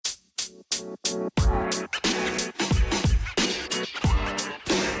Hey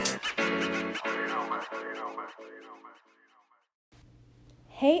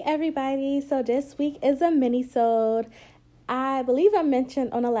everybody, so this week is a Minisode. I believe I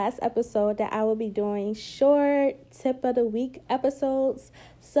mentioned on the last episode that I will be doing short tip of the week episodes.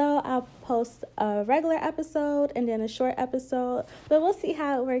 So I'll post a regular episode and then a short episode, but we'll see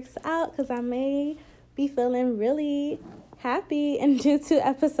how it works out because I may be feeling really happy and do 2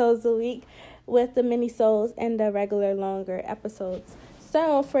 episodes a week with the Minisodes and the regular longer episodes.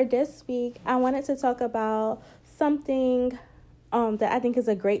 So for this week, I wanted to talk about something that I think is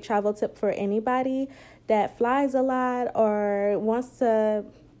a great travel tip for anybody that flies a lot or wants to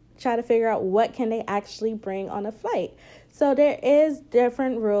try to figure out what can they actually bring on a flight. So there is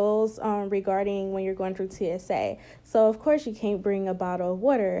different rules regarding when you're going through TSA. So of course you can't bring a bottle of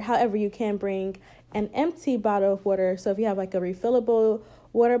water. However, you can bring an empty bottle of water. So if you have like a refillable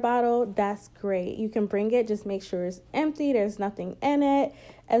water bottle, that's great. You can bring it, just make sure it's empty, there's nothing in it.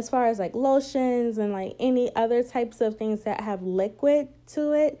 As far as like lotions and like any other types of things that have liquid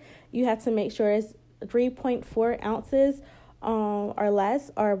to it, you have to make sure it's 3.4 ounces or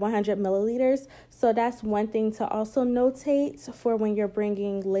less, or 100 milliliters. So that's one thing to also notate for when you're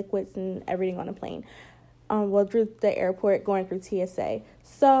bringing liquids and everything on a plane. Through the airport, going through TSA.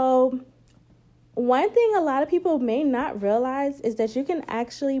 So one thing a lot of people may not realize is that you can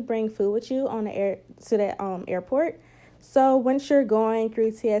actually bring food with you on the airport. So once you're going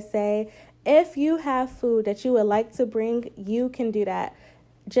through TSA, if you have food that you would like to bring, you can do that.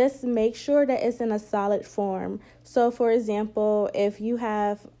 Just make sure that it's in a solid form. So for example, if you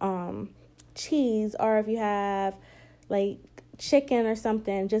have cheese, or if you have like chicken or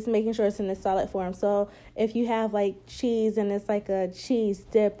something, just making sure it's in a solid form. So if you have like cheese and it's like a cheese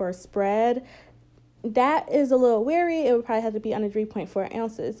dip or spread, that is a little weary. It would probably have to be under 3.4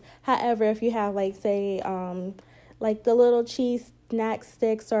 ounces. However, if you have like, say, like the little cheese snack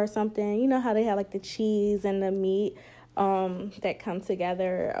sticks or something, you know how they have like the cheese and the meat that come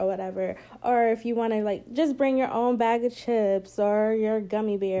together or whatever. Or if you want to like just bring your own bag of chips or your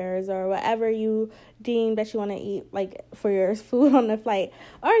gummy bears or whatever you deem that you want to eat like for your food on the flight.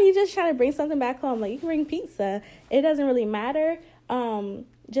 Or you just try to bring something back home. Like you can bring pizza. It doesn't really matter.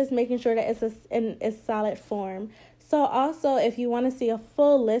 Just making sure that it's in a solid form. So also, if you want to see a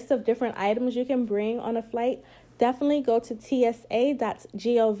full list of different items you can bring on a flight, definitely go to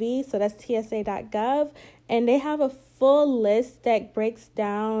tsa.gov. So that's tsa.gov. And they have a full list that breaks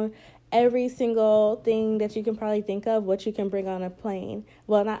down every single thing that you can probably think of, what you can bring on a plane.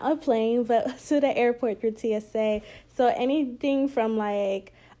 Well, not a plane, but to the airport through TSA. So anything from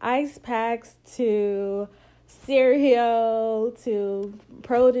like ice packs to cereal to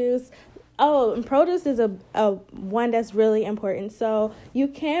produce. Oh, and produce is a one that's really important. So you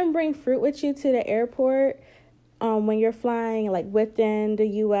can bring fruit with you to the airport when you're flying like within the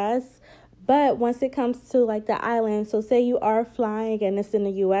U.S., but once it comes to like the islands, so say you are flying and it's in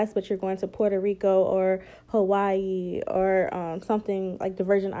the U.S., but you're going to Puerto Rico or Hawaii or something like the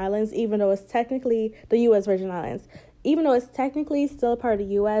Virgin Islands, even though it's technically the U.S. Virgin Islands, even though it's technically still a part of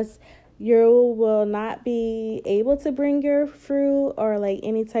the U.S., you will not be able to bring your fruit or like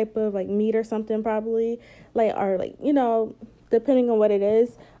any type of like meat or something, probably like, or like, you know, depending on what it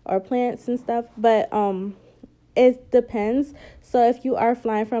is, or plants and stuff. But it depends. So if you are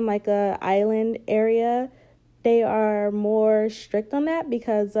flying from like a island area, they are more strict on that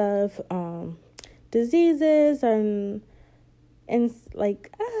because of diseases and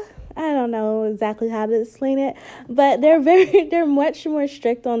like I don't know exactly how to explain it, but they're much more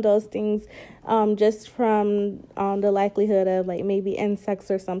strict on those things, just from the likelihood of like maybe insects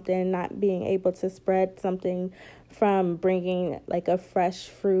or something not being able to spread something from bringing like a fresh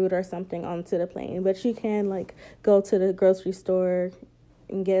fruit or something onto the plane. But you can like go to the grocery store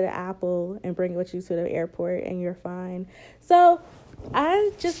and get an apple and bring it with you to the airport and you're fine. So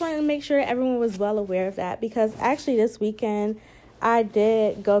I just wanted to make sure everyone was well aware of that, because actually this weekend I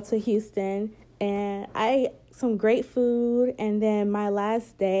did go to Houston and I ate some great food. And then my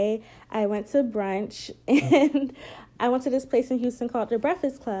last day, I went to brunch and I went to this place in Houston called the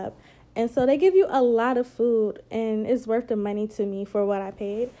Breakfast Club. And so they give you a lot of food and it's worth the money to me for what I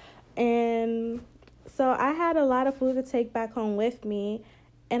paid. And so I had a lot of food to take back home with me.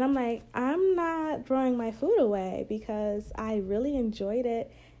 And I'm like, I'm not throwing my food away because I really enjoyed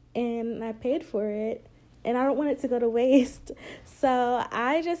it and I paid for it. And I don't want it to go to waste. So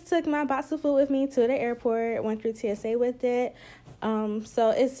I just took my box of food with me to the airport, went through TSA with it.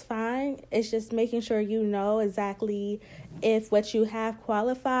 So it's fine. It's just making sure you know exactly if what you have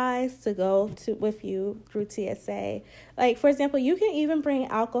qualifies to go to with you through TSA. Like, for example, you can even bring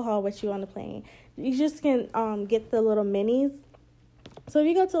alcohol with you on the plane. You just can get the little minis. So if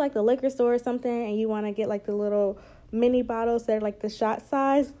you go to like the liquor store or something and you want to get like the little mini bottles that are like the shot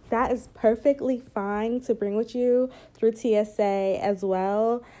size, that is perfectly fine to bring with you through TSA as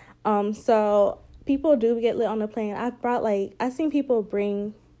well. So people do get lit on the plane. I've seen people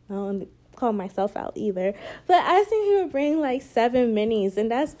bring, I don't call myself out either, but I've seen people bring like 7 minis, and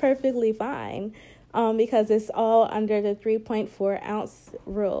that's perfectly fine. Because it's all under the 3.4 ounce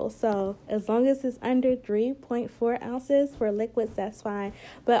rule. So as long as it's under 3.4 ounces for liquids, that's fine.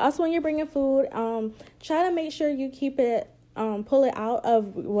 But also when you're bringing food, try to make sure you keep it, pull it out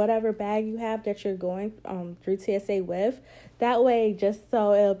of whatever bag you have that you're going through TSA with. That way, just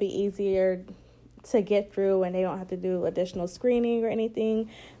so it'll be easier to get through and they don't have to do additional screening or anything,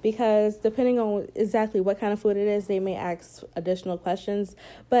 because depending on exactly what kind of food it is, they may ask additional questions.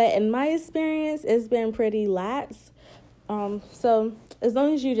 But in my experience, it's been pretty lax. So as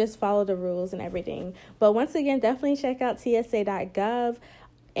long as you just follow the rules and everything. But once again, definitely check out TSA.gov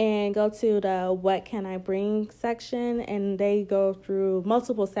and go to the what can I bring section, and they go through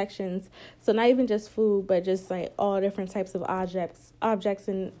multiple sections. So not even just food, but just like all different types of objects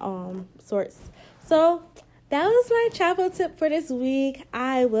and sorts. So that was my travel tip for this week.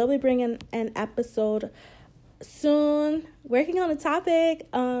 I will be bringing an episode soon, working on a topic.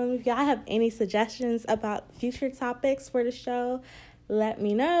 If y'all have any suggestions about future topics for the show, let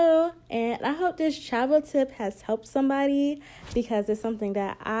me know. And I hope this travel tip has helped somebody, because it's something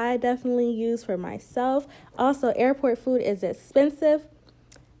that I definitely use for myself. Also, airport food is expensive,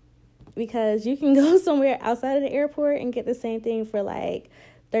 because you can go somewhere outside of the airport and get the same thing for like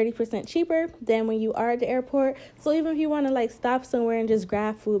 30% cheaper than when you are at the airport. So even if you want to like stop somewhere and just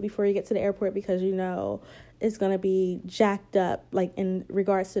grab food before you get to the airport, because you know it's going to be jacked up like in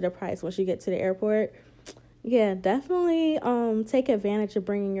regards to the price once you get to the airport, yeah, definitely take advantage of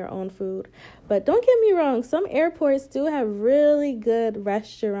bringing your own food. But don't get me wrong, some airports do have really good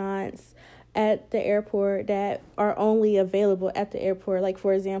restaurants at the airport that are only available at the airport. Like,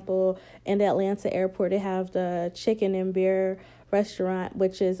 for example, in the Atlanta airport, they have the Chicken and Beer restaurant,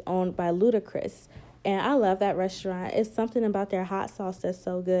 which is owned by Ludacris. And I love that restaurant. It's something about their hot sauce that's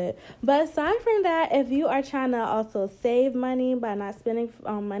so good. But aside from that, if you are trying to also save money by not spending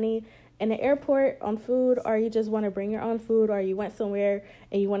money in the airport on food, or you just want to bring your own food, or you went somewhere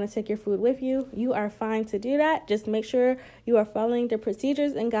and you want to take your food with you, you are fine to do that. Just make sure you are following the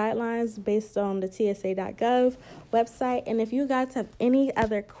procedures and guidelines based on the TSA.gov website. And if you guys have any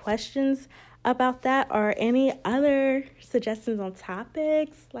other questions about that or any other suggestions on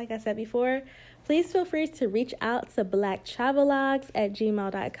topics, like I said before, please feel free to reach out to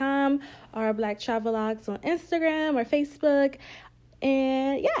blacktravelogs@gmail.com or Black Travelogs on Instagram or Facebook.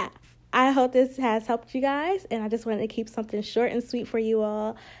 And yeah, I hope this has helped you guys, and I just wanted to keep something short and sweet for you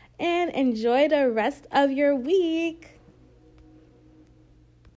all. And enjoy the rest of your week.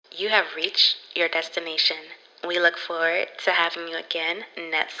 You have reached your destination. We look forward to having you again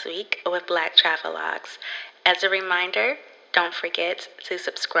next week with Black Travelogs. As a reminder, don't forget to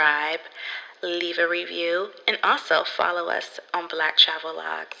subscribe, leave a review, and also follow us on Black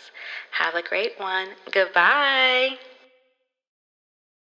Travelogs. Have a great one. Goodbye.